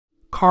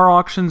car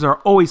auctions are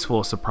always full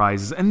of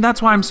surprises, and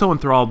that's why I'm so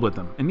enthralled with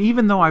them. And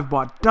even though I've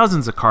bought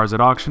dozens of cars at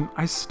auction,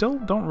 I still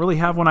don't really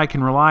have one I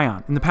can rely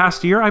on. In the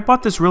past year, I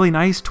bought this really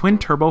nice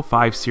twin-turbo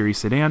 5 Series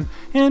sedan,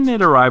 and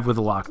it arrived with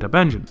a locked-up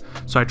engine.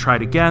 So I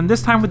tried again,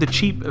 this time with the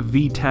cheap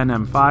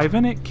V10 M5,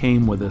 and it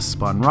came with a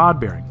spun rod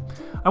bearing.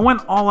 I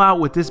went all out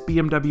with this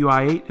BMW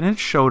i8 and it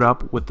showed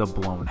up with the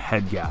blown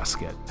head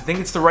gasket. I think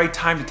it's the right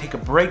time to take a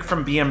break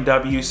from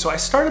BMW, so I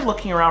started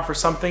looking around for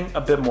something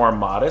a bit more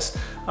modest,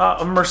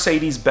 a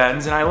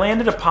Mercedes-Benz, and I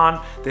landed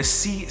upon the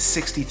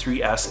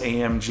C63s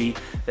AMG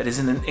that is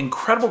in an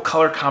incredible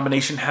color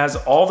combination, has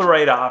all the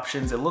right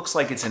options, it looks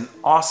like it's in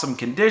awesome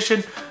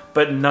condition,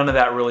 but none of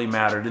that really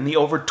mattered. In the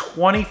over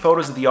 20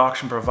 photos that the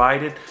auction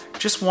provided,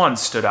 just one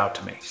stood out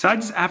to me.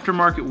 Besides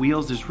aftermarket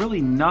wheels, there's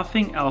really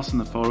nothing else in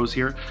the photos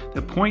here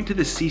that point to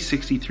the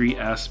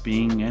C63s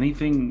being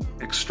anything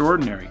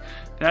extraordinary.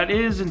 That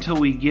is until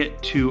we get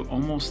to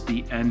almost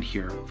the end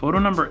here. Photo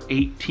number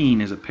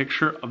 18 is a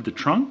picture of the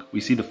trunk. We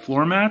see the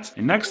floor mats,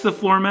 and next to the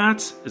floor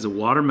mats is a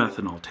water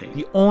methanol tank.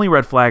 The only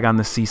red flag on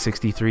the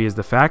C63 is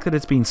the fact that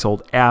it's being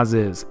sold as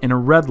is in a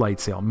red light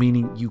sale,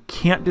 meaning you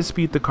can't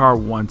dispute the car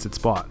once it's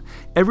bought.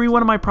 Every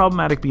one of my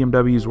problematic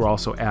BMWs were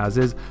also as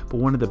is, but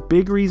one of the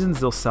big reasons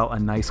they'll sell a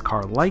nice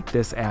car like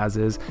this as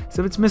is if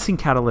it's missing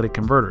catalytic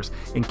converters.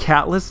 And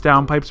catless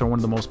downpipes are one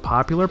of the most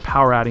popular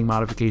power adding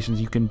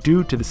modifications you can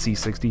do to the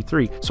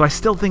C63. So I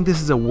still think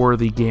this is a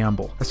worthy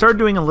gamble. I started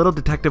doing a little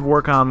detective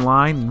work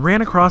online and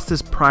ran across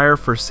this prior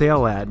for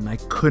sale ad, and I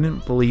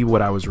couldn't believe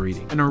what I was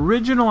reading. An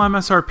original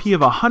MSRP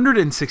of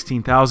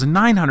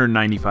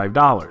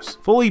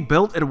 $116,995. Fully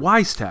built at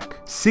Wisec.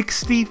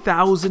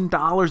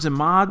 $60,000 in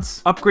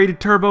mods, upgraded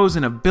turbos,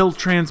 and a built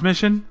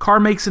transmission. Car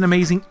makes an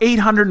amazing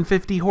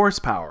 850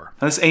 horsepower.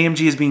 Now, this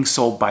AMG is being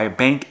sold by a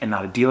bank and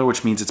not a dealer,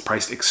 which means it's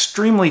priced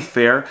extremely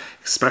fair,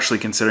 especially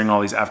considering all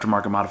these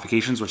aftermarket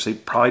modifications, which they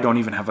probably don't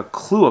even have a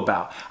clue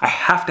about. I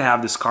have to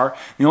have this car.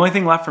 The only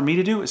thing left for me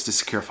to do is to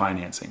secure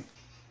financing.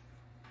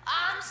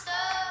 I'm stuck.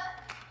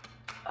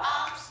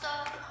 I'm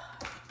stuck.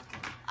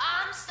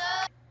 I'm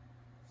stuck.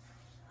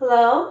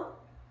 Hello?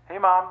 Hey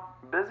Mom,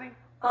 busy?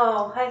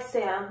 Oh, hi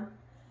Sam.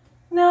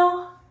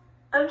 No,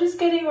 I'm just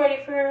getting ready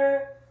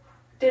for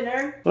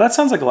dinner. Well, that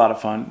sounds like a lot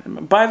of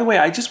fun. By the way,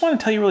 I just want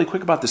to tell you really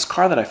quick about this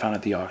car that I found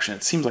at the auction.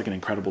 It seems like an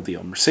incredible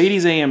deal.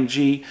 Mercedes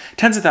AMG,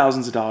 tens of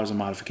thousands of dollars in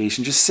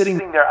modification, just sitting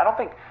there. I don't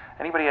think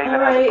anybody even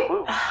has a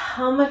clue.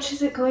 How much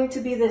is it going to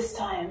be this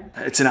time?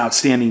 It's an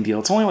outstanding deal.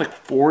 It's only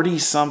like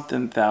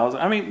 40-something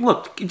thousand. I mean,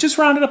 look, just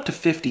round it up to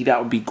 50. That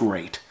would be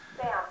great.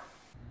 Sam,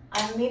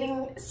 I'm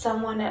meeting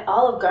someone at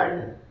Olive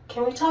Garden.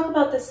 Can we talk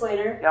about this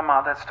later? Yeah,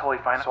 Mom, that's totally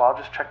fine. So I'll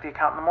just check the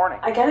account in the morning.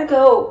 I gotta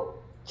go.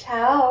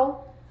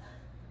 Ciao.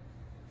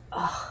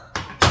 Ugh.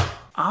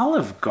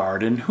 Olive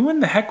Garden? Who in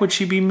the heck would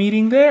she be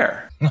meeting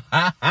there?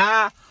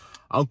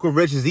 Uncle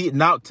Rich is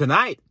eating out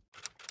tonight.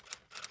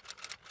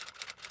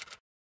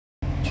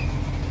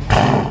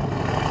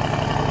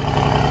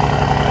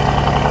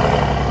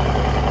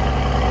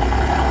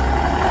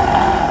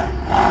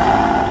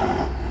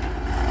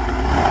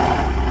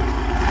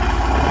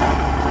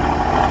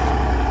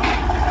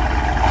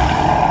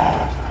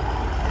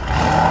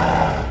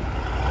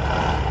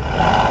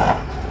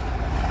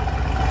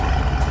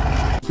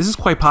 This is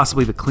quite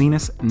possibly the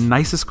cleanest,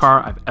 nicest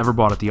car I've ever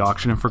bought at the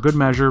auction, and for good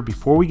measure,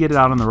 before we get it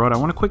out on the road, I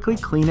want to quickly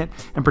clean it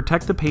and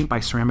protect the paint by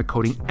ceramic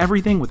coating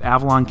everything with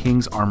Avalon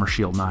King's Armor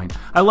Shield 9.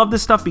 I love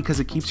this stuff because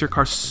it keeps your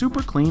car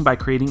super clean by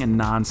creating a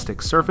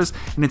non-stick surface,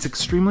 and it's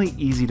extremely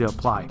easy to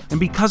apply. And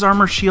because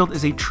Armor Shield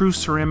is a true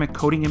ceramic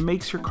coating, it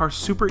makes your car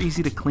super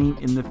easy to clean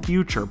in the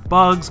future.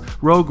 Bugs,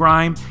 road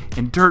grime,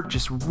 and dirt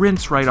just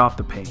rinse right off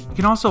the paint. You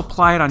can also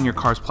apply it on your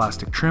car's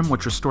plastic trim,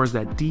 which restores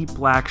that deep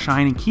black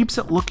shine and keeps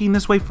it looking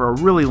this way for a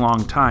really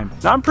long time.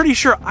 Now, I'm pretty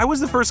sure I was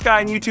the first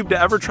guy on YouTube to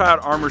ever try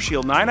out Armor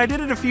Shield 9. I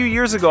did it a few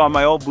years ago on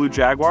my old blue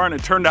Jaguar, and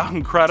it turned out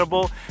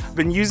incredible. I've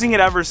been using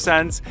it ever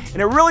since,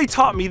 and it really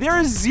taught me there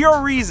is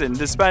zero reason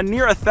to spend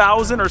near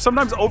 $1,000 or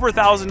sometimes over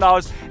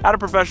 $1,000 at a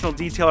professional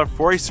detailer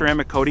for a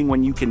ceramic coating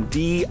when you can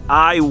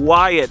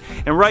DIY it.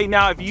 And right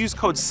now, if you use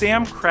code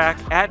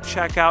SAMCRAC at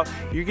checkout,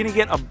 you're gonna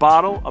get a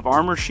bottle of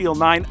Armor Shield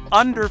 9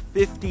 under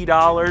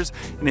 $50.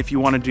 And if you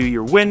wanna do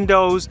your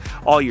windows,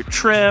 all your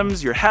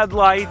trims, your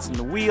headlights, and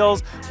the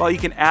wheels, well, you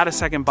can add a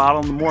second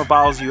bottle, and the more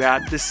bottles you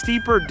add, the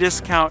steeper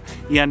discount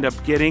you end up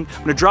getting.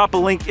 I'm gonna drop a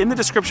link in the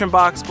description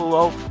box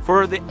below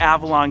for the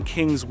Avalon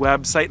King's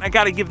website. And I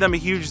gotta give them a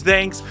huge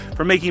thanks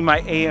for making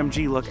my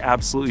AMG look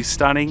absolutely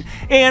stunning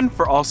and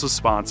for also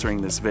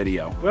sponsoring this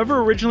video.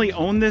 Whoever originally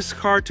owned this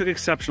car took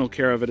exceptional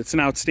care of it. It's in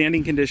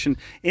outstanding condition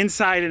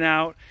inside and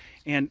out.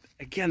 And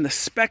again, the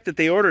spec that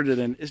they ordered it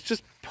in is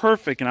just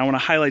perfect. And I want to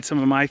highlight some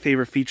of my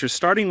favorite features,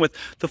 starting with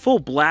the full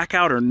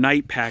blackout or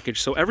night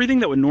package. So everything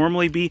that would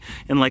normally be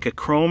in like a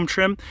chrome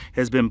trim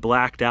has been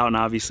blacked out, and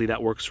obviously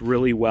that works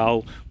really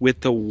well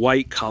with the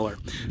white color.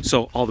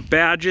 So all the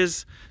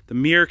badges, the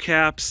mirror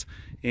caps,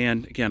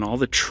 and again, all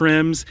the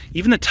trims,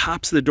 even the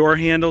tops of the door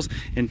handles,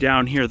 and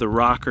down here, the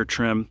rocker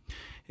trim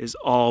is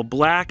all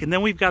black. And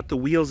then we've got the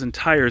wheels and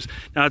tires.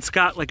 Now it's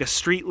got like a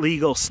street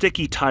legal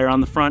sticky tire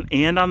on the front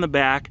and on the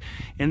back.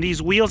 And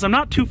these wheels, I'm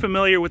not too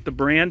familiar with the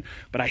brand,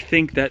 but I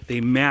think that they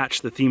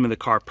match the theme of the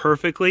car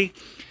perfectly.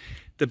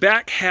 The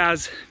back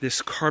has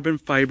this carbon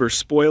fiber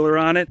spoiler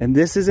on it, and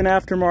this is an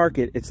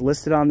aftermarket. It's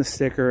listed on the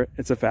sticker.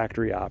 It's a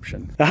factory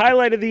option. The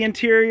highlight of the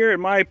interior,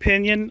 in my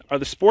opinion, are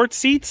the sports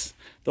seats.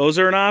 Those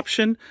are an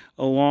option,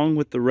 along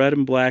with the red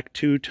and black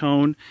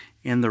two-tone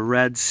and the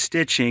red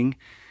stitching.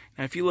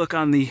 Now, if you look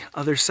on the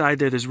other side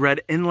there, there's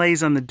red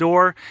inlays on the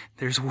door.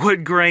 There's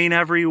wood grain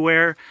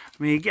everywhere.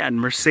 I mean, again,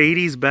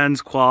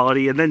 Mercedes-Benz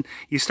quality. And then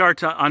you start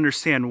to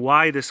understand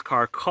why this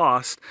car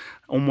cost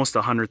almost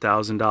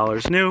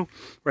 $100,000 new.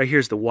 Right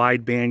here's the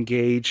wide band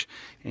gauge,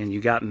 and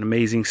you got an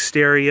amazing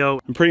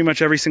stereo and pretty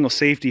much every single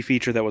safety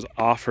feature that was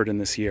offered in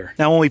this year.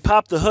 Now, when we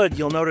pop the hood,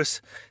 you'll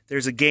notice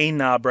there's a gain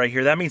knob right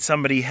here. That means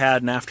somebody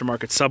had an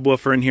aftermarket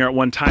subwoofer in here at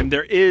one time.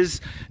 There is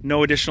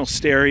no additional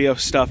stereo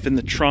stuff in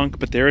the trunk,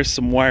 but there is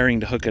some wiring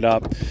to hook it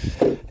up.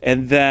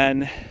 And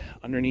then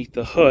underneath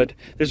the hood,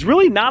 there's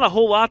really not a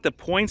whole lot that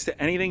points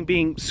to anything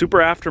being super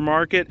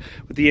aftermarket,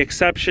 with the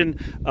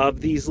exception of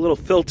these little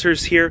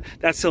filters here.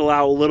 That's to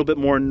allow a little bit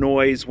more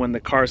noise when the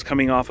car's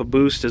coming off a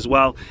boost, as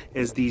well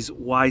as these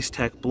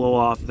WiseTech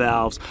blow-off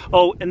valves.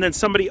 Oh, and then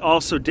somebody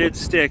also did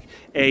stick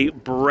a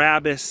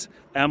Brabus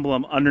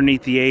emblem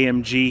underneath the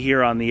AMG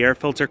here on the air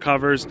filter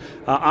covers.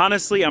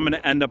 Honestly, I'm going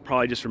to end up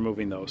probably just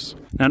removing those.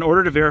 Now, in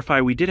order to verify,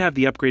 we did have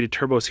the upgraded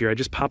turbos here. I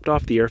just popped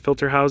off the air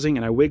filter housing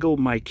and I wiggled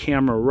my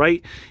camera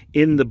right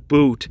in the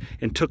boot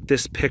and took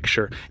this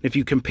picture. If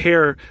you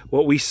compare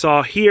what we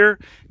saw here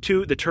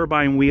to the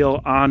turbine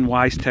wheel on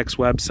WiseTech's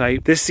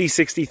website, this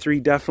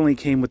C63 definitely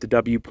came with the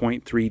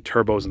W.3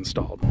 turbos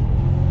installed.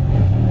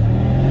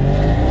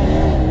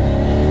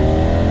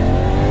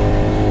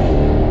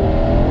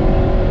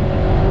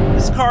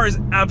 This car is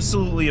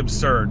absolutely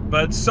absurd,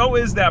 but so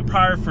is that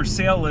prior for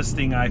sale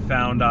listing I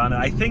found on it.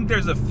 I think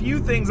there's a few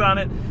things on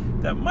it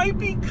that might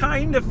be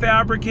kind of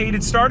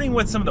fabricated, starting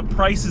with some of the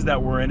prices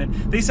that were in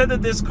it. They said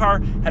that this car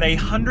had a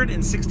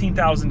 $116,000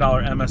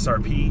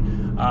 MSRP.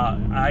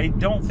 I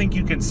don't think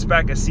you can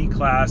spec a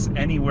C-Class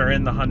anywhere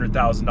in the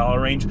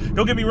 $100,000 range.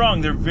 Don't get me wrong,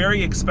 they're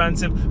very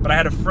expensive, but I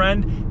had a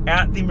friend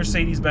at the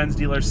Mercedes-Benz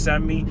dealer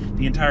send me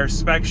the entire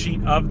spec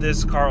sheet of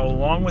this car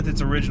along with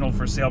its original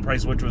for sale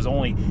price, which was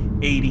only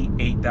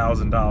 $88,000.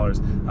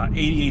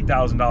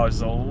 $88,000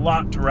 is a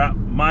lot to wrap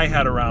my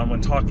head around when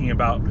talking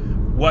about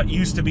what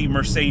used to be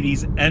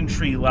Mercedes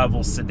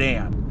entry-level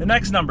sedan. The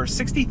next number,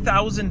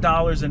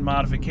 $60,000 in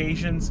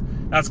modifications.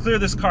 Now, it's clear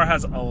this car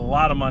has a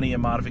lot of money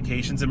in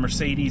modifications, and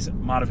Mercedes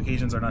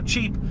modifications are not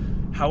cheap.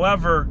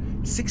 However,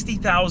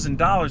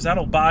 $60,000,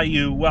 that'll buy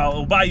you, well,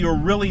 it'll buy you a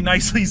really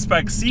nicely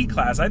spec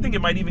C-Class. I think it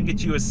might even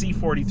get you a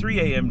C63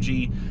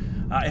 AMG.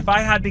 If I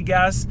had to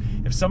guess,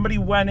 if somebody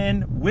went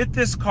in with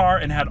this car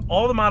and had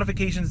all the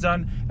modifications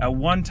done at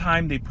one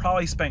time, they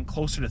probably spent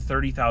closer to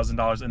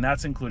 $30,000, and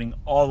that's including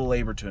all the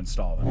labor to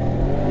install them.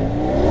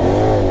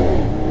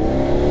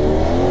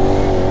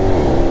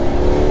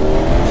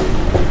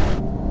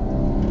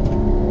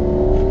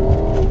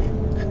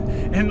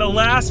 And the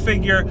last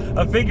figure,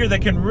 a figure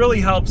that can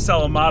really help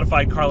sell a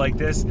modified car like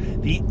this,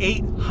 the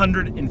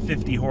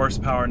 850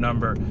 horsepower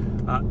number.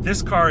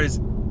 This car is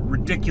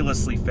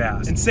ridiculously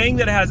fast. And saying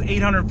that it has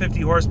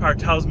 850 horsepower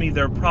tells me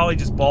they're probably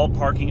just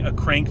ballparking a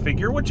crank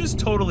figure, which is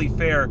totally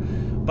fair,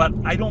 but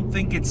I don't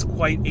think it's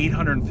quite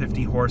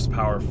 850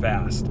 horsepower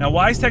fast. Now,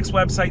 WiseTech's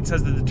website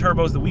says that the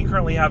turbos that we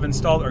currently have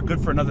installed are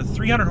good for another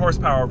 300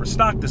 horsepower over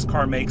stock. This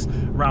car makes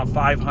around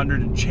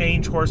 500 and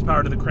change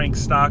horsepower to the crank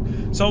stock.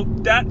 So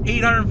that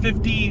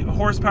 850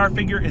 horsepower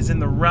figure is in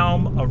the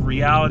realm of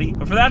reality.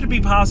 But for that to be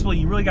possible,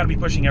 you really got to be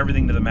pushing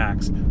everything to the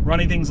max.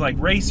 Running things like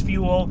race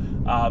fuel,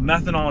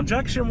 methanol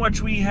injection,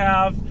 which we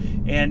have,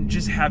 and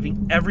just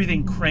having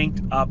everything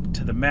cranked up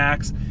to the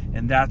max.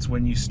 And that's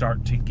when you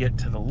start to get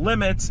to the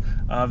limits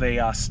of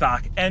a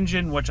stock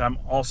engine, which I'm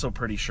also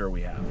pretty sure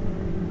we have.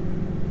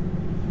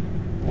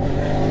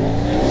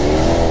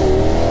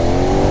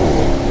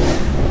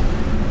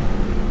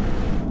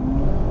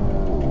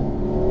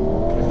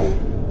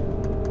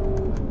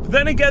 But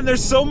then again,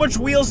 there's so much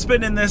wheel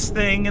spin in this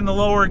thing in the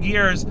lower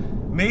gears.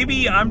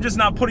 Maybe I'm just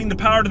not putting the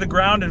power to the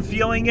ground and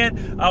feeling it.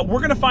 We're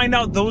gonna find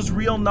out those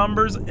real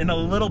numbers in a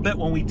little bit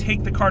when we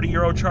take the car to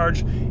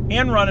Eurocharge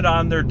and run it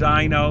on their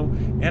dyno.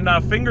 And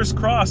fingers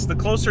crossed, the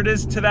closer it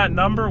is to that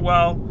number,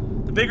 well,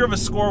 the bigger of a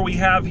score we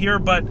have here.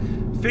 But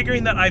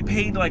figuring that I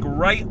paid like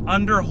right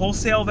under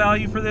wholesale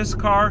value for this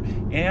car,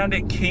 and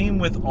it came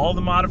with all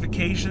the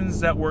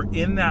modifications that were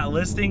in that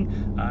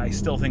listing, I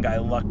still think I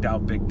lucked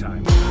out big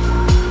time.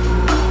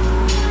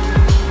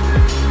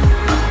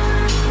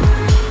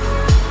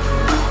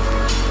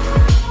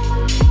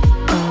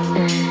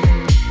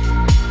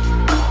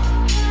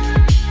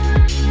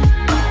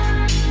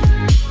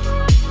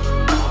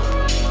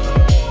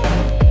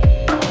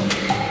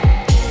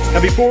 Now,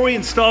 before we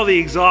install the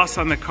exhaust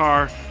on the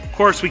car, of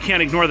course, we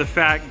can't ignore the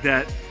fact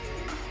that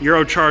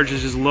Eurocharge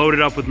is just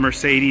loaded up with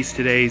Mercedes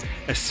today,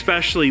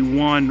 especially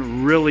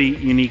one really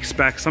unique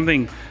spec,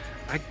 something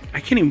I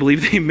can't even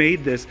believe they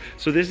made this.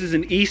 So this is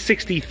an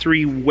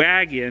E63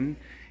 wagon,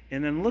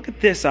 and then look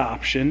at this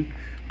option,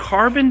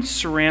 carbon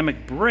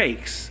ceramic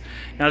brakes.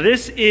 Now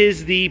this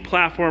is the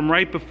platform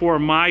right before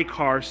my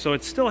car, so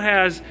it still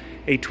has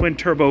a twin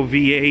turbo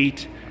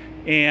V8,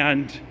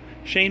 and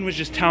Shane was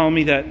just telling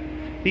me that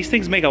these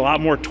things make a lot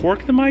more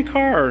torque than my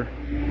car.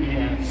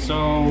 Yeah,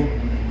 so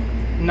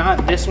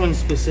not this one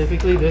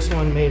specifically. This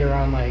one made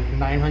around like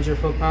 900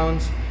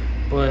 foot-pounds,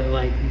 but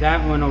like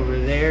that one over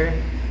there,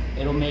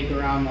 it'll make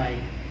around like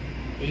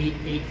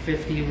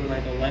 850 with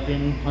like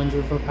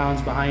 1100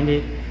 foot-pounds behind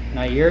it.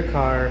 Now your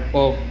car,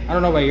 well, I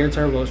don't know about your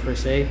turbos per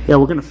se. Yeah,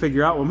 we're gonna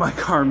figure out what my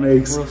car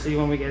makes. We'll see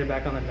when we get it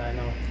back on the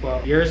dyno.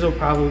 Well, yours will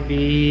probably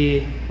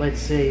be, let's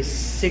say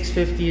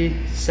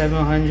 650,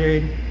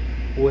 700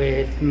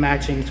 with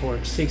matching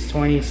torque,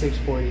 620,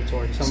 640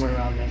 torque, somewhere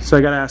around there. So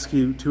I gotta ask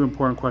you two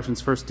important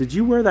questions. First, did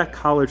you wear that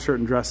collared shirt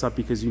and dress up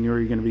because you knew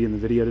you were gonna be in the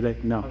video today?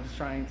 No. I was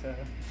trying to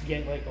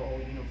get like a whole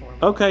uniform.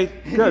 Okay,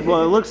 good.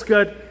 Well, it looks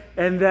good.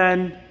 And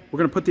then we're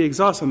gonna put the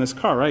exhaust on this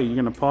car, right? You're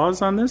gonna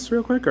pause on this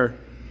real quick, or?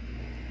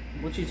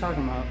 What you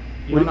talking about?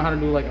 You don't know how to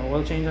do like an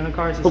oil change on a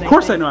car? Of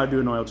course I know how to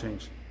do an oil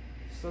change.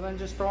 So then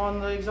just throw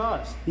on the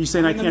exhaust. You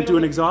saying I can't do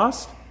an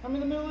exhaust? I'm in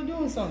the middle of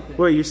doing something.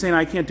 Wait, you're saying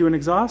I can't do an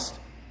exhaust?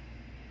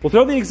 Well,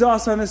 throw the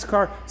exhaust on this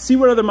car, see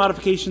what other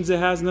modifications it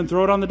has, and then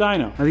throw it on the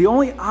dyno. Now, the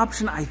only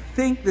option I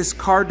think this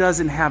car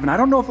doesn't have, and I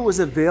don't know if it was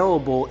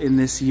available in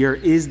this year,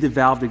 is the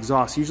valved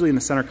exhaust. Usually in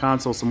the center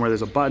console somewhere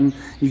there's a button.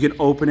 You can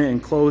open it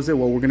and close it.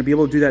 Well, we're gonna be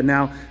able to do that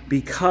now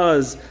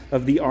because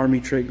of the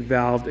ARMYTRIX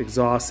valved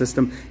exhaust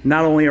system.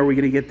 Not only are we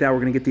gonna get that, we're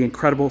gonna get the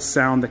incredible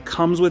sound that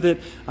comes with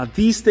it.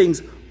 These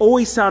things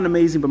always sound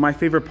amazing, but my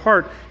favorite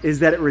part is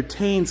that it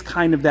retains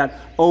kind of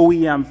that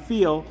OEM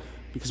feel,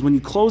 because when you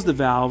close the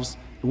valves,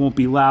 it won't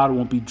be loud, it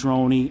won't be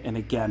drony, and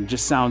again,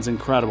 just sounds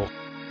incredible.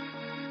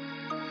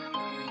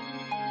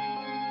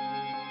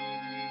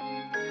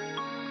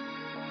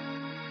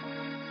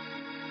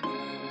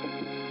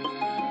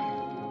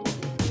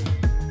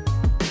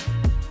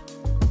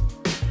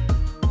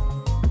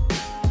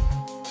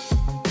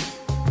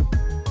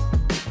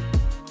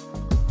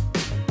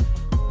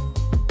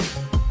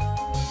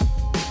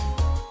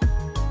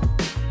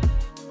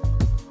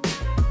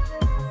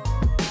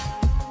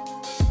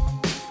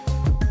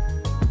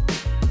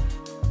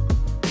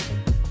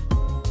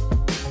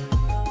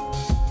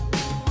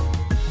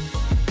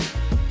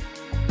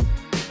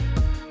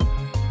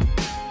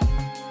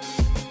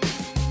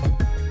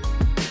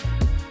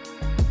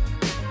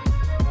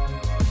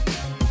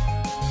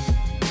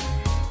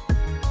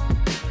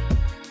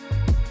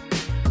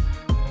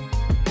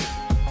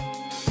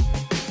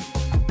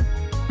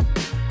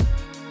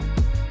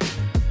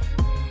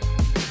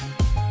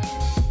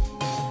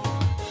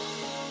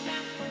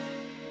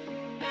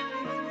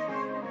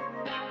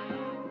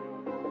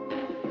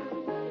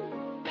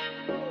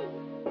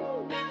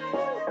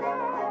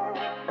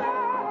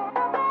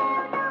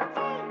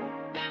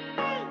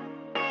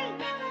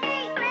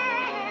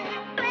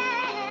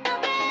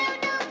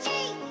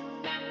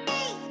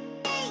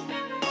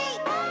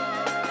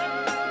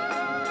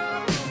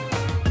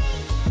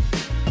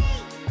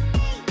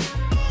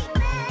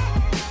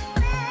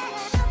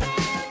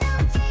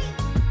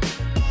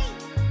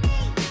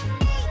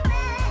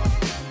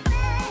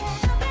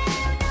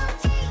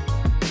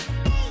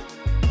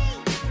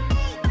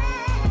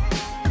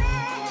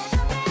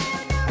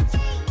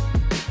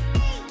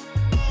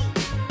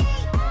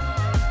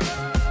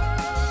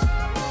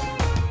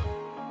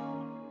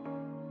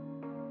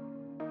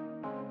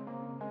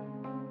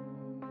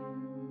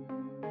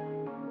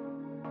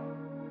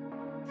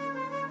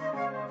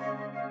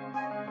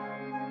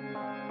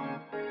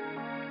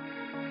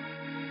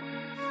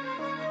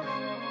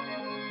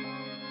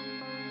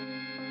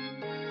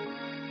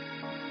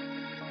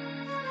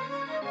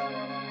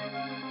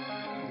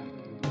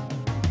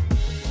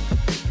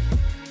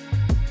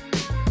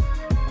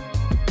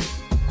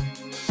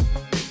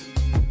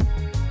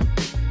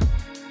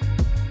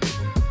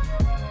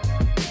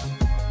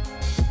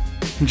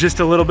 In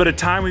just a little bit of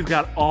time, we've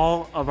got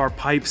all of our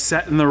pipes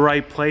set in the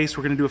right place.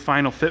 We're gonna do a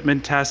final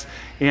fitment test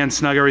and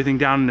snug everything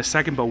down in a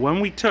second. But when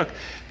we took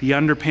the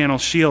under panel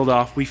shield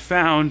off, we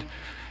found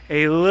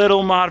a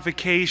little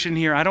modification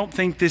here. I don't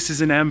think this is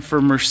an M for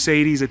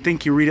Mercedes. I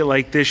think you read it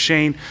like this,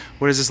 Shane.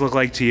 What does this look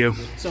like to you?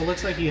 So it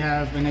looks like you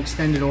have an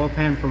extended oil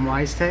pan from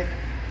WiseTech.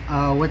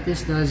 What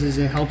this does is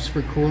it helps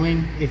for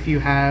cooling if you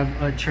have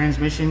a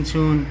transmission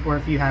tune or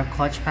if you have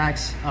clutch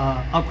packs,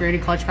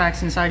 upgraded clutch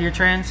packs inside your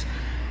trans.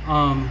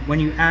 When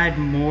you add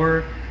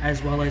more,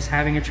 as well as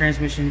having a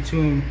transmission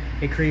tune,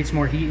 it creates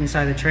more heat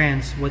inside the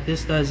trans. What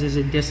this does is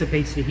it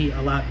dissipates the heat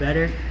a lot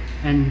better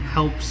and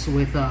helps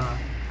with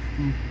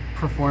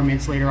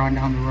performance later on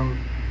down the road.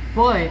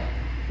 But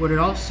what it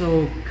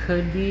also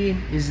could be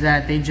is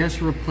that they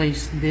just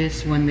replaced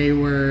this when they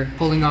were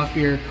pulling off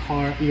your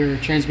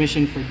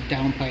transmission for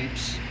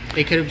downpipes.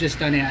 They could have just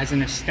done it as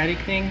an aesthetic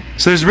thing.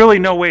 So there's really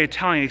no way of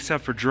telling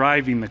except for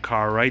driving the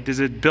car, right?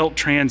 Does it built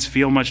trans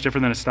feel much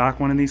different than a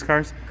stock one in these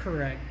cars?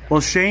 Correct.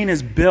 Well, Shane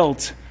has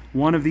built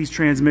one of these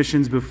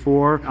transmissions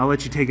before. I'll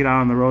let you take it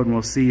out on the road and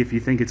we'll see if you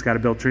think it's got a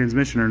built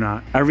transmission or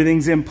not.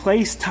 Everything's in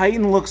place.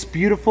 Titan looks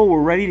beautiful.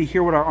 We're ready to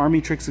hear what our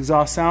ARMYTRIX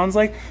exhaust sounds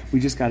like. We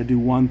just got to do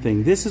one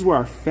thing. This is where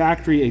our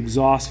factory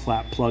exhaust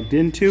flap plugged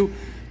into,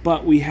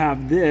 but we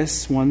have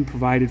this one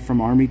provided from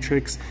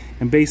ARMYTRIX.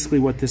 And basically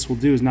what this will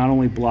do is not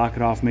only block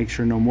it off, make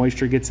sure no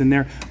moisture gets in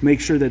there, make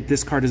sure that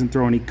this car doesn't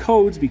throw any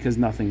codes because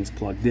nothing is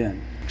plugged in.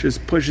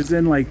 Just pushes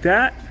in like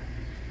that,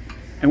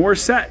 and we're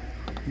set.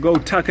 Go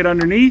tuck it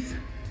underneath,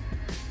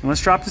 and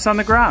let's drop this on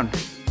the ground.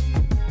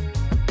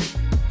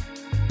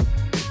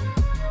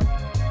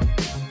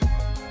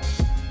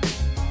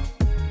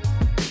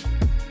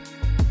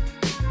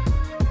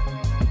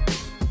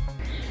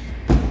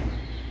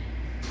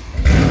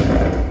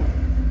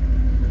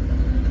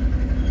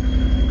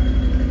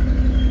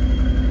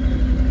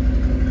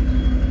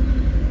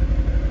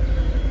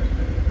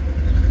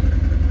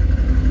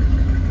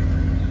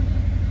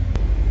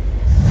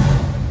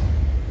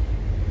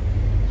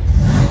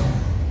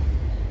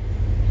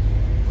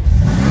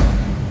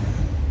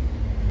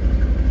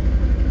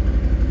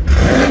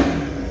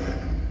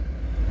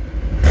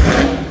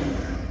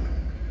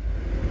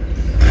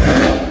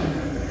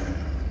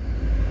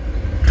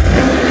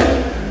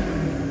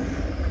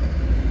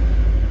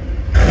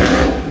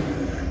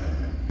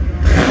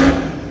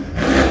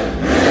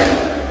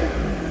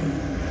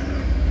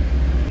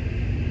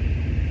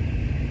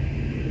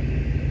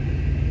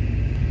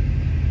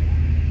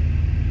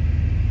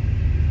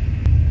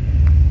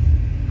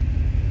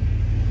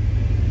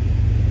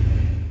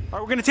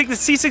 We're gonna take the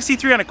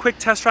C63 on a quick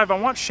test drive. I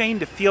want Shane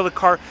to feel the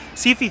car,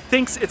 see if he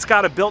thinks it's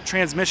got a built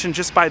transmission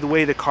just by the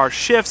way the car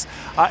shifts,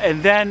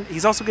 and then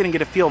he's also gonna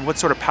get a feel of what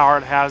sort of power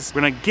it has.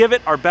 We're gonna give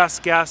it our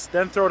best guess,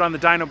 then throw it on the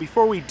dyno.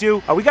 Before we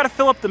do, we gotta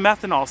fill up the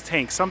methanol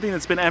tank, something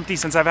that's been empty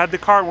since I've had the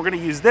car, and we're gonna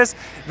use this.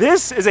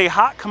 This is a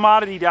hot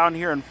commodity down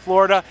here in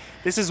Florida.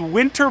 This is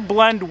Winter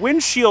Blend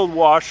windshield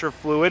washer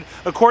fluid.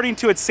 According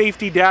to its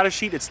safety data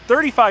sheet, it's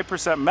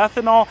 35%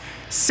 methanol,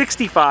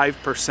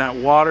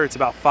 65% water. It's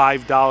about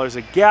 $5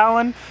 a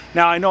gallon.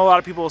 Now, I know a lot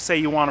of people will say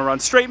you want to run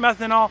straight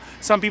methanol.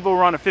 Some people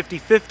run a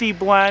 50-50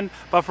 blend,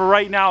 but for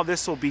right now,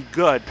 this will be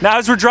good. Now,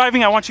 as we're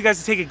driving, I want you guys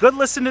to take a good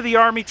listen to the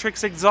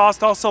ARMYTRIX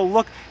exhaust. Also,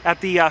 look at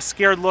the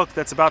scared look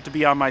that's about to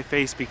be on my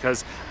face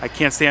because I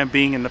can't stand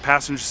being in the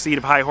passenger seat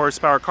of high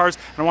horsepower cars.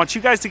 And I want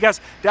you guys to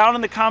guess down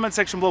in the comment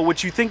section below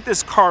what you think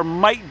this car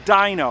might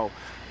dyno.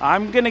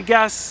 I'm gonna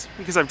guess,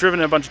 because I've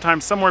driven it a bunch of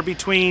times, somewhere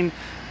between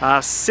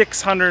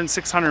 600 and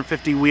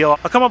 650 wheel.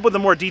 I'll come up with a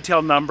more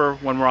detailed number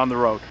when we're on the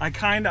road. I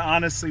kind of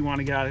honestly want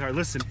to get out of the car.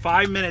 Listen,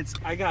 5 minutes,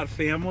 I got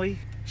family.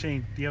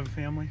 Shane, do you have a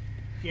family?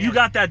 Yeah. You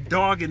got that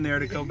dog in there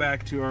to go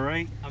back to, all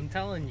right? I'm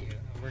telling you,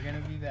 we're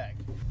gonna be back.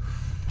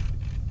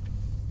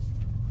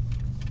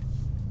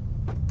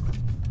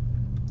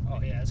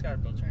 Oh yeah, it's got a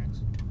built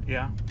trans.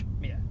 Yeah?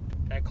 Yeah,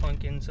 that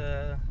clunk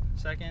into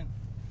second.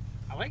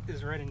 I like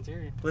this red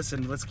interior.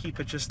 Listen, let's keep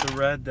it just the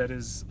red that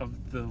is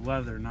of the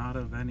leather, not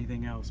of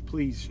anything else.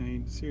 Please,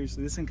 Shane,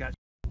 seriously, this ain't got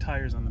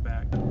tires on the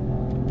back.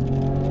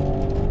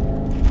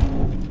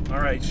 All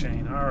right,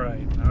 Shane, all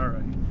right, all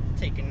right.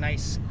 Take a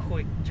nice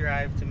quick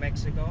drive to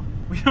Mexico.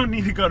 We don't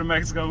need to go to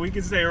Mexico. We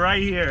can stay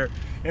right here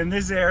in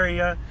this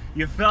area.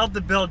 You felt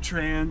the built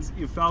trans,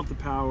 you felt the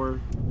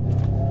power.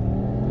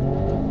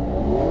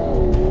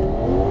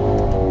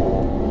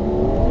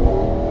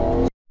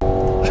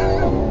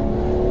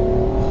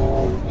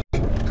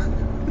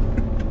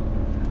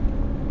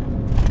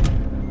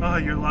 Oh,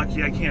 you're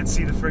lucky I can't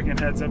see the friggin'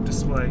 heads-up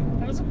display.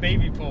 That was a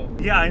baby pole.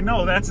 Yeah, I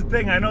know. That's the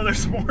thing. I know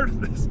there's more to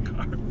this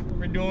car.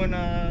 We're doing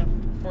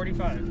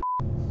 45.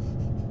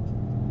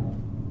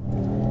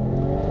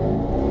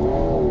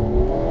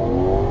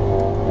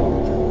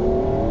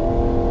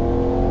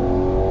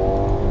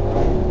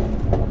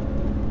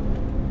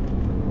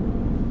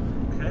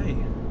 Okay.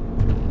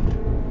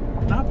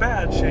 Not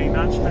bad, Shane.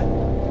 Not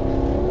bad.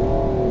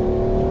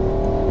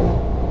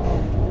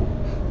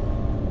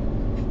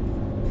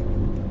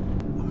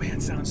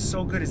 Sounds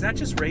so good. Is that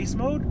just race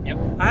mode? Yep.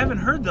 I haven't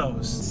heard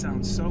those. It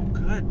sounds so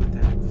good with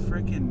that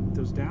freaking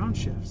those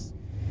downshifts.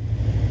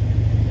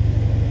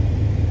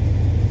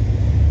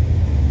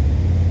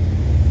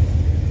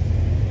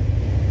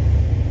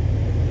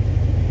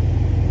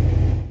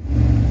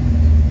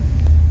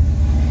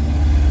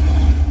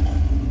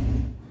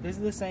 This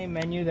is the same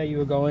menu that you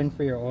would go in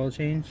for your oil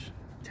change,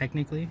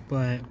 technically,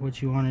 but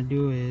what you want to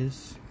do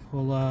is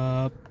pull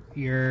up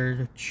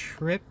your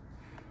trip,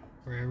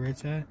 wherever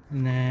it's at,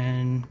 and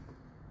then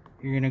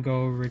you're gonna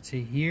go over to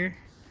here,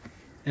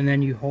 and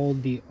then you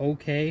hold the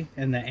OK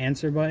and the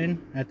answer button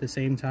at the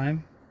same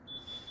time.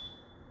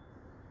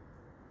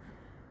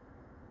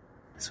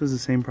 This was the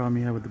same problem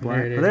you had with the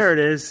black. There it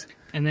is.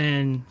 And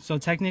then, so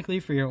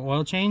technically for your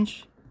oil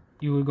change,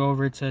 you would go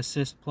over to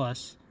Assist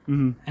Plus,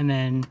 and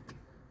then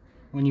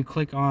when you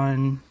click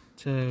on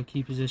to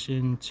key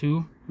position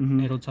 2,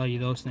 it'll tell you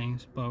those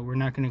things, but we're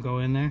not going to go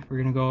in there. We're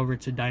going to go over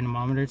to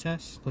dynamometer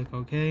test, click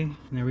OK, and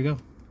there we go.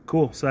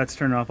 Cool, so that's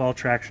turning off all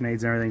traction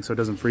aids and everything so it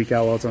doesn't freak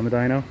out while it's on the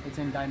dyno. It's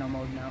in dyno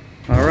mode now.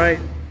 All right,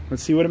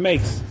 let's see what it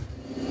makes.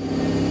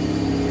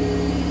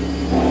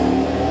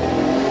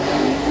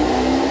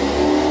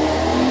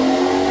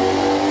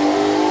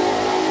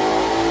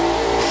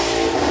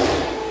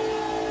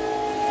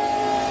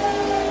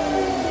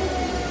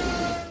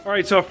 All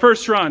right, so our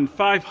first run,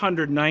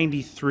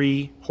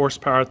 593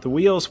 horsepower at the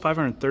wheels,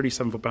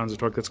 537 foot-pounds of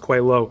torque. That's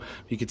quite low.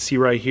 You can see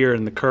right here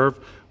in the curve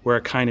where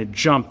it kind of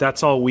jumped.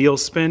 That's all wheel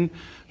spin.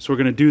 So we're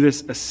gonna do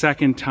this a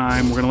second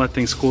time. We're gonna let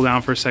things cool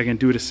down for a second,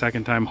 do it a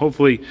second time.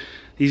 Hopefully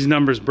these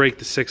numbers break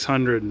the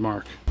 600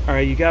 mark. All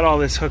right, you got all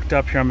this hooked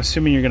up here. I'm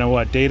assuming you're gonna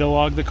what, data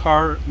log the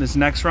car this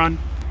next run?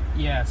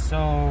 Yeah,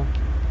 so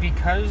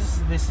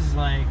because this is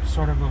like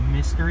sort of a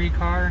mystery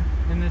car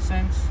in this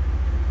sense,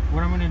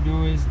 what I'm gonna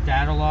do is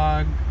data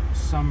log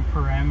some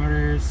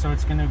parameters. So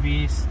it's gonna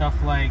be stuff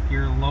like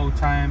your long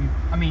time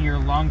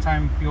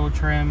fuel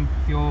trim,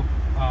 fuel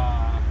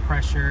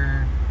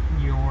pressure,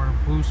 your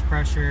boost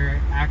pressure,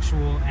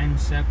 actual end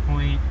set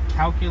point,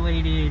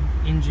 calculated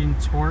engine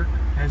torque,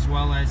 as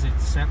well as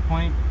its set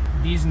point.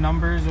 These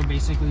numbers will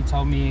basically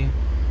tell me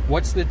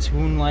what's the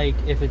tune like,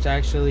 if it's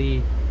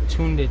actually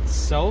tuned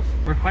itself.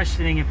 We're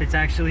questioning if it's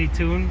actually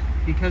tuned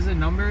because of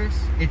numbers.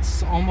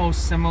 It's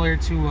almost similar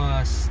to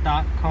a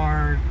stock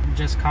car,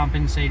 just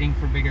compensating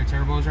for bigger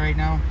turbos right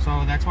now.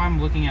 So that's why I'm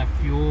looking at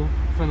fuel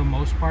for the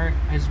most part,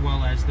 as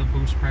well as the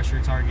boost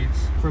pressure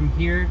targets. From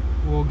here,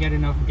 we'll get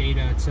enough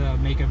data to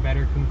make a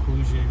better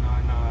conclusion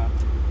on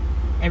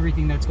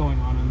everything that's going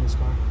on this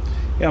car.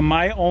 Yeah,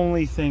 my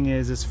only thing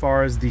is, as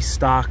far as the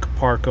stock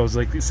part goes,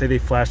 like say they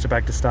flashed it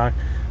back to stock,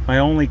 my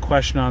only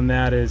question on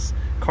that is,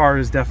 car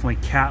is definitely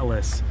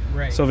catless.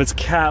 Right. So if it's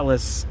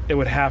catless, it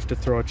would have to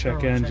throw a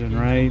check engine,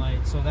 right?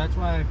 Light. So that's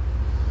why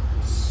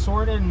I'm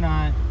sort of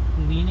not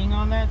leaning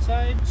on that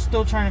side.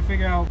 Still trying to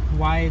figure out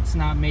why it's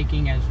not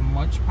making as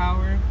much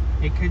power.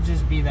 It could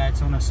just be that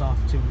it's on a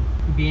soft tune.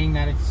 Being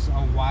that it's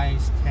a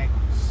WiseTech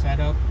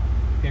setup,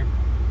 they're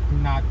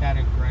not that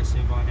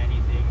aggressive on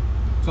anything.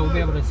 So we'll be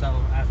able to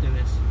tell after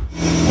this.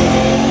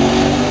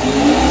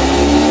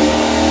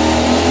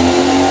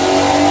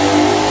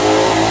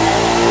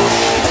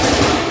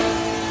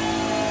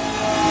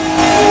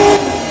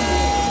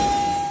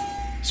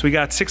 So we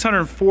got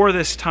 604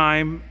 this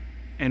time,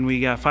 and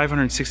we got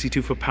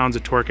 562 foot-pounds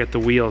of torque at the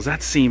wheels.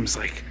 That seems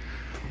like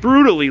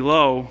brutally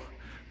low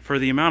for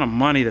the amount of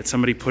money that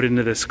somebody put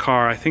into this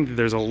car. I think that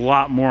there's a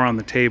lot more on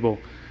the table.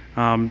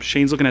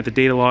 Shane's looking at the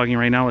data logging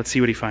right now. Let's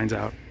see what he finds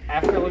out.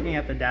 After looking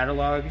at the data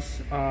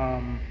logs,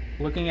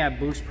 looking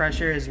at boost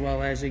pressure as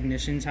well as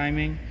ignition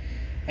timing,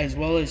 as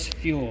well as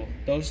fuel,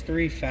 those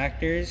three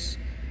factors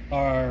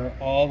are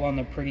all on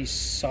the pretty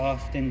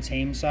soft and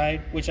tame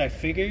side, which I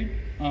figured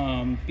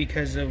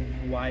because of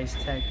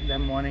WiseTech,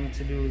 them wanting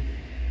to do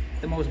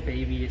the most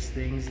babyest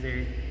things.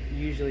 They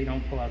usually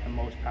don't pull out the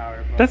most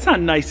power. But that's not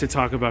nice to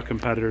talk about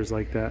competitors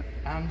like that.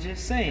 I'm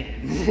just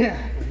saying,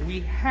 we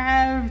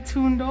have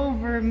tuned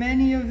over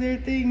many of their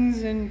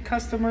things and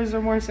customers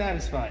are more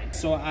satisfied.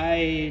 So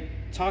I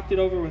talked it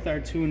over with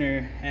our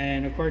tuner,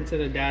 and according to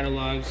the data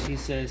logs, he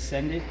says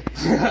send it.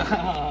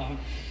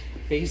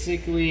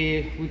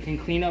 Basically, we can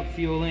clean up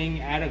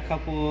fueling, add a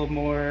couple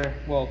more,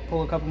 well,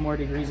 pull a couple more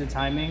degrees of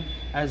timing,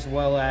 as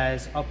well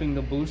as upping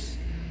the boost.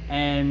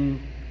 And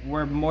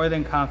we're more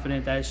than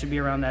confident that it should be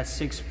around that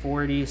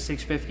 640,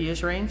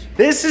 650-ish range.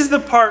 This is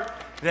the part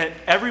that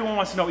everyone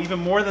wants to know, even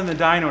more than the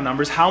dyno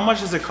numbers. How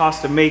much does it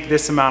cost to make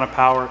this amount of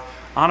power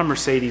on a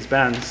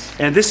Mercedes-Benz?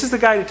 And this is the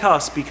guy to tell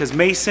us, because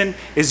Mason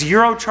is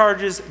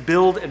Eurocharge's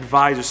build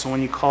advisor. So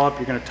when you call up,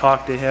 you're gonna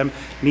talk to him,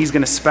 and he's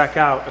gonna spec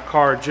out a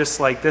car just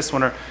like this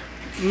one, or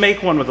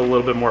make one with a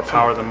little bit more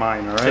power than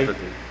mine, all right?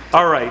 Typically.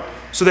 All right,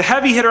 so the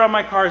heavy hitter on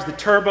my car is the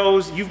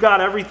turbos. You've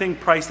got everything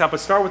priced out, but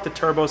start with the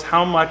turbos.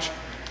 How much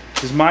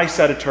does my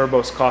set of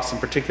turbos cost in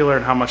particular,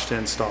 and how much to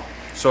install?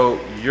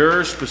 So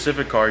your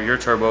specific car, your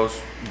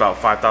turbos, about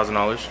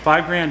 $5,000.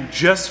 $5 grand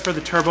just for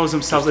the turbos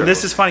themselves. And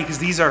this is funny because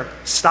these are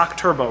stock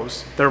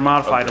turbos. They're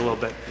modified a little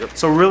bit. Yep.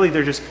 So really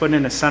they're just putting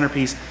in a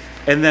centerpiece.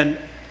 And then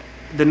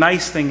the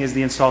nice thing is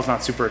the install is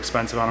not super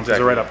expensive on them because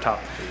they're right up top.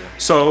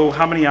 So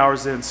how many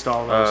hours to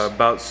install those?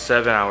 About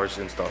 7 hours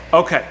to install.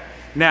 Okay,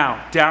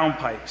 now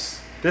downpipes.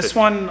 This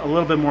one a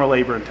little bit more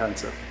labor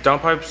intensive.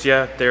 Downpipes,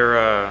 yeah, they're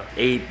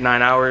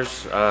 8-9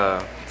 hours,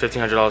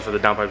 $1,500 for the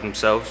downpipes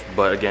themselves,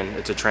 but again,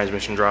 it's a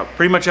transmission drop.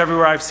 Pretty much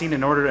everywhere I've seen,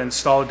 in order to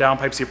install the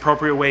downpipes the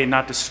appropriate way and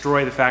not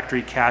destroy the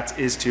factory cats,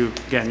 is to,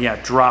 again, yeah,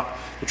 drop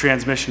the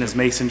transmission, as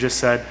Mason just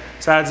said.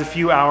 So it adds a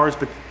few hours,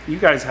 but you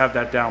guys have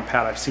that down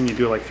pat. I've seen you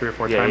do it like 3 or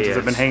 4 times as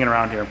I've been hanging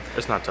around here.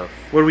 It's not tough.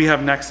 What do we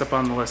have next up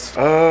on the list?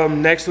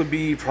 Next would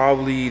be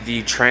probably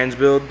the trans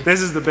build.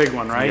 This is the big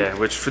one, right? Yeah,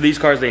 which for these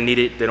cars, they need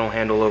it. They don't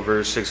handle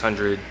over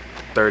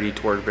 630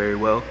 torque very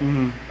well.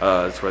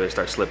 That's where they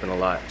start slipping a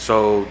lot.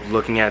 So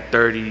looking at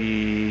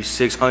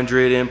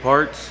 3,600 in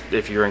parts,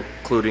 if you're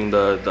including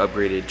the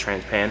upgraded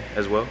trans pan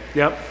as well.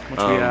 Yep, which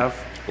we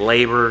have.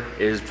 Labor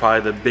is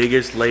probably the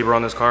biggest labor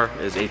on this car,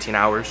 is 18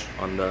 hours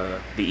on the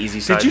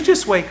easy side. Did you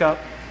just wake up?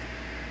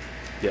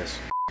 Yes.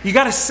 You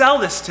got to sell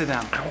this to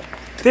them.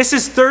 This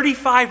is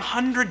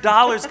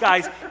 $3,500,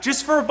 guys,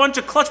 just for a bunch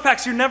of clutch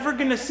packs. You're never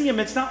gonna see them.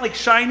 It's not like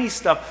shiny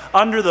stuff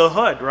under the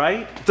hood,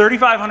 right?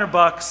 3,500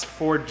 bucks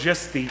for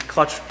just the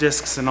clutch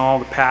discs and all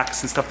the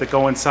packs and stuff that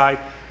go inside.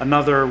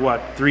 Another,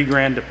 what,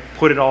 $3 to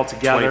put it all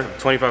together.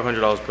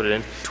 $2,500 put it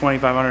in.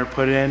 $2,500 to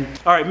put it in.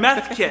 All right,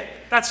 meth kit,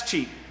 that's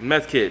cheap.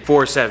 Meth kit,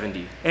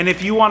 $470. And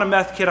if you want a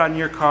meth kit on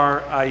your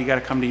car, you got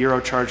to come to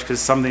Eurocharge because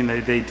it's something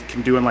that they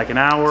can do in like an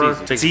hour.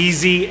 It's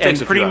easy, and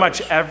pretty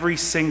much every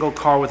single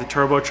car with a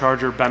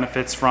turbocharger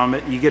benefits from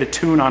it. You get a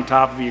tune on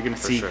top of it, you're going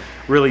to see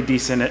really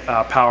decent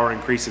power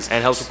increases.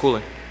 And helps with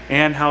cooling.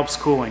 And helps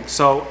cooling.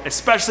 So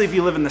especially if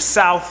you live in the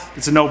South,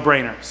 it's a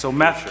no-brainer. So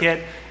meth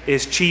kit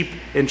is cheap,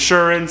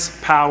 insurance,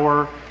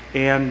 power,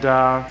 and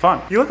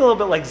fun. You look a little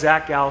bit like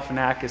Zach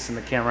Galifianakis in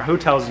the camera. Who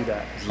tells you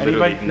that?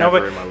 Anybody?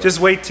 Nobody? Just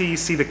wait till you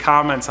see the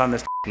comments on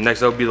this.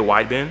 Next up would be the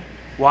wideband.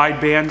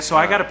 Wideband. So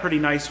I got a pretty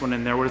nice one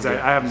in there. What is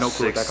that? I have no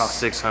clue what that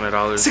costs. $600.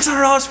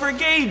 $600 for a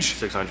gauge.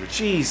 $600.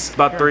 Jeez.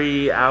 About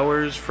 3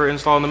 hours for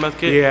installing the meth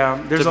kit.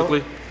 Yeah. There's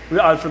typically.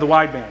 For the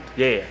wideband.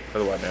 Yeah, for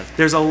the wideband.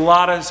 There's a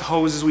lot of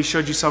hoses. We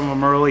showed you some of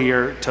them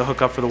earlier to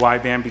hook up for the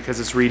wideband because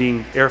it's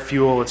reading air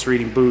fuel, it's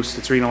reading boost,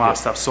 it's reading a lot of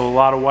stuff. So a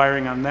lot of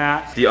wiring on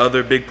that. The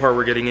other big part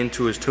we're getting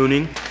into is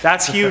tuning.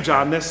 That's huge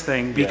on this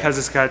thing because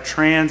it's got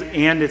trans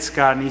and it's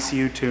got an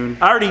ECU tune.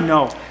 I already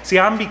know. See,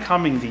 I'm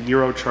becoming the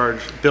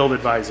Eurocharge build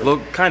advisor.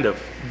 Look, kind of.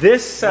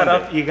 This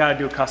setup, you got to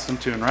do a custom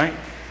tune, right?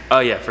 Oh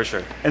yeah, for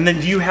sure. And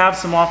then do you have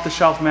some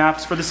off-the-shelf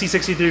maps for the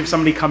C63 if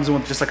somebody comes in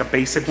with just like a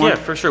basic one? Yeah,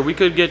 for sure. We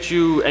could get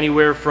you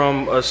anywhere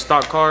from a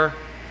stock car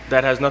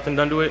that has nothing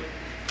done to it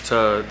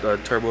to a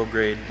turbo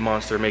upgrade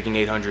monster making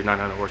 800,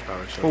 900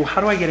 horsepower. So. Well,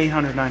 how do I get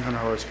 800, 900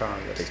 horsepower?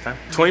 It takes time.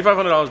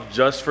 $2,500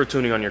 just for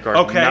tuning on your car.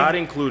 Okay. Not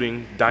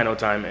including dyno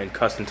time and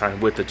custom time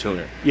with the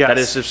tuner. Yes. That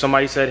is if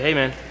somebody said, hey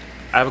man,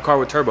 I have a car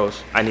with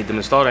turbos. I need them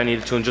installed. I need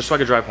a tune just so I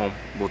can drive home.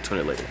 We'll tune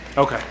it later.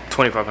 Okay.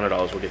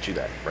 $2,500 will get you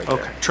that right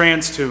there. Okay.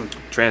 Trans tune.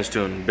 Trans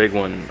tune, big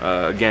one.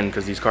 Again,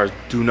 because these cars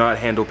do not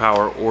handle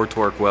power or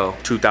torque well.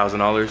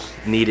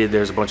 $2,000 needed.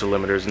 There's a bunch of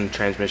limiters in the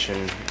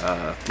transmission,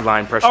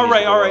 line pressure. All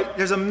right.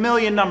 There's a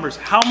million numbers.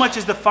 How much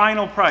is the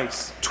final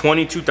price?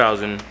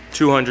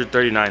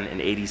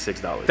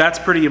 $22,239.86. That's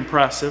pretty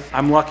impressive.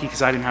 I'm lucky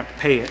because I didn't have to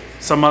pay it.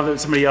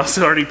 Somebody else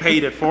already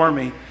paid it for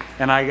me,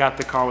 and I got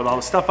the car with all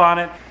the stuff on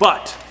it.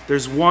 But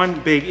there's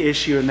one big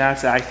issue, and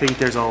that's that I think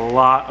there's a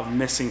lot of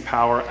missing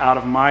power out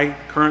of my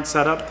current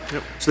setup.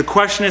 Yep. So the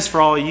question is for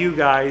all of you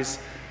guys,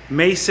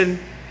 Mason,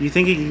 do you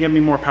think you can get me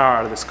more power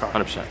out of this car?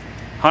 100%.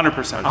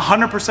 100%.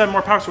 100%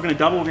 more power, so we're gonna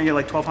double, we're gonna get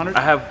like 1,200?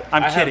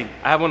 I'm kidding.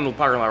 I have one in the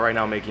parking lot right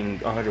now making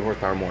 100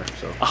 horsepower more,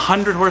 so.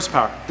 100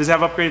 horsepower. Does it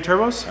have upgraded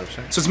turbos?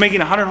 100%. So it's making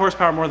 100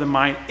 horsepower more than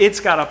mine. It's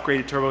got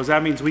upgraded turbos.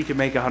 That means we can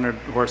make 100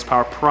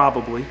 horsepower,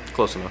 probably.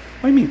 Close enough.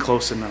 What do you mean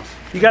close enough?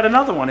 You got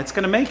another one, it's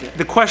gonna make it.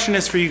 The question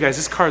is for you guys,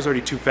 this car is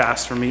already too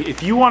fast for me.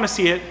 If you wanna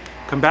see it,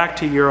 come back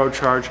to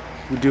Eurocharge.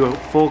 We'll do a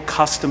full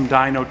custom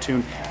dyno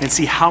tune and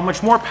see how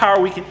much more power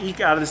we can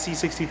eke out of the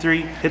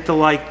C63. Hit the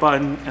like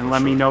button and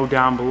let me know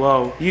down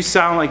below. You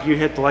sound like you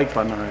hit the like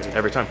button already.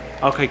 Every time.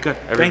 Okay, good.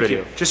 Every Thank video.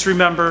 you. Just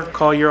remember,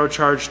 call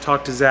Eurocharge,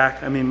 talk to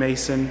Zach,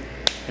 Mason,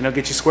 and they'll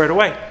get you squared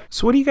away.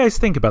 So what do you guys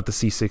think about the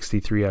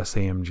C63s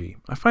AMG?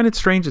 I find it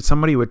strange that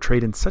somebody would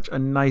trade in such a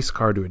nice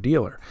car to a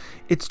dealer.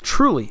 It's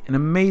truly an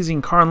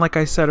amazing car, and like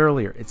I said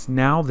earlier, it's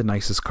now the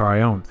nicest car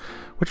I own,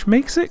 which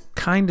makes it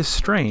kinda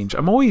strange.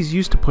 I'm always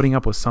used to putting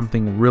up with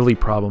something really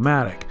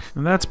problematic,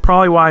 and that's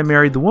probably why I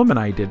married the woman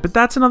I did, but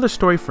that's another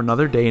story for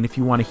another day, and if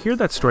you want to hear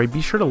that story,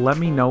 be sure to let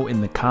me know in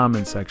the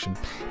comment section.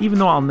 Even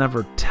though I'll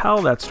never tell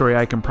that story,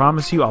 I can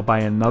promise you I'll buy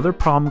another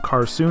problem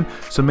car soon,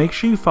 so make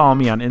sure you follow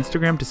me on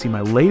Instagram to see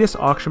my latest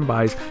auction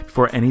buys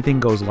before anything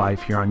goes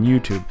live here on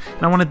YouTube.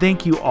 And I want to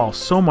thank you all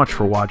so much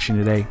for watching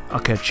today. I'll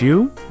catch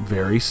you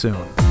very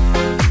soon.